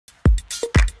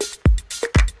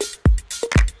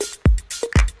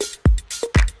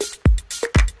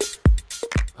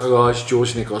Hi guys,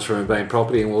 George Nicholas from Urbane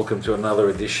Property and welcome to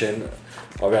another edition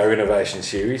of our innovation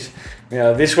series.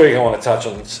 Now this week I want to touch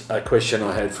on a question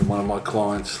I had from one of my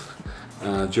clients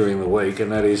during the week,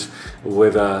 and that is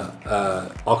whether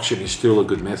auction is still a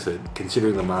good method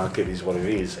considering the market is what it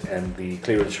is and the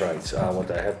clearance rates are what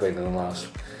they have been in the last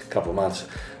couple of months.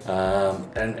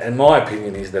 And my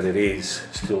opinion is that it is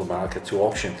still a market to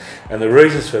auction, and the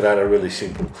reasons for that are really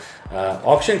simple.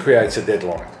 Auction creates a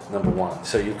deadline, number one,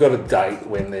 so you've got a date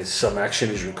when there's some action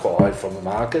is required from the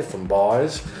market, from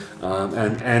buyers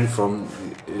and from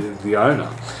the owner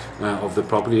of the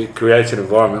property. It creates an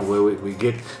environment where we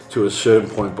get to a certain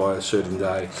point by a certain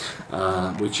day,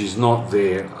 which is not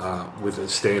there with a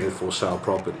standard for sale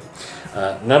property.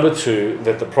 Number two,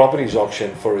 that the property is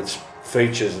auctioned for its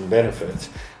features and benefits,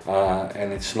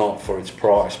 and it's not for its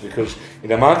price, because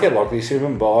in a market like this,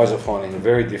 even buyers are finding it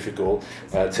very difficult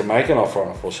to make an offer on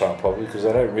a for sale property because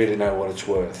they don't really know what it's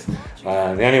worth.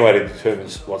 The only way to determine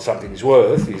what something is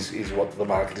worth is what the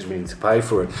market is willing to pay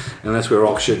for it, and that's where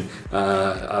auction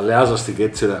allows us to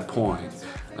get to that point.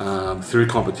 Through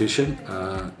competition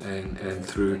and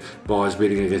through buyers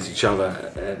bidding against each other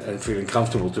and feeling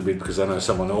comfortable to bid because they know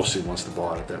someone else who wants to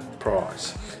buy it at that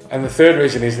price. And the third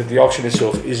reason is that the auction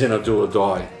itself isn't a do or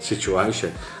die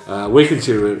situation. We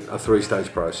consider it a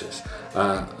three-stage process.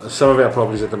 Some of our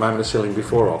properties at the moment are selling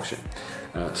before auction.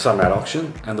 Some at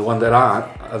auction, and the one that aren't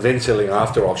are then selling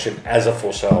after auction as a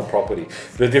for sale property.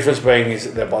 The difference being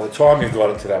is that by the time you've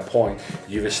got it to that point,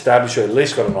 you've established or at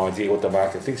least got an idea what the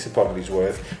market thinks the property is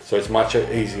worth, so it's much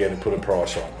easier to put a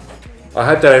price on. I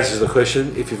hope that answers the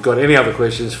question. If you've got any other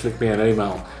questions, flick me an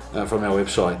email from our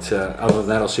website. Other than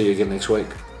that, I'll see you again next week.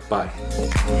 Bye.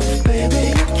 Baby,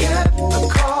 you kept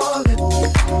calling.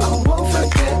 I won't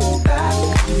forget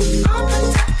that.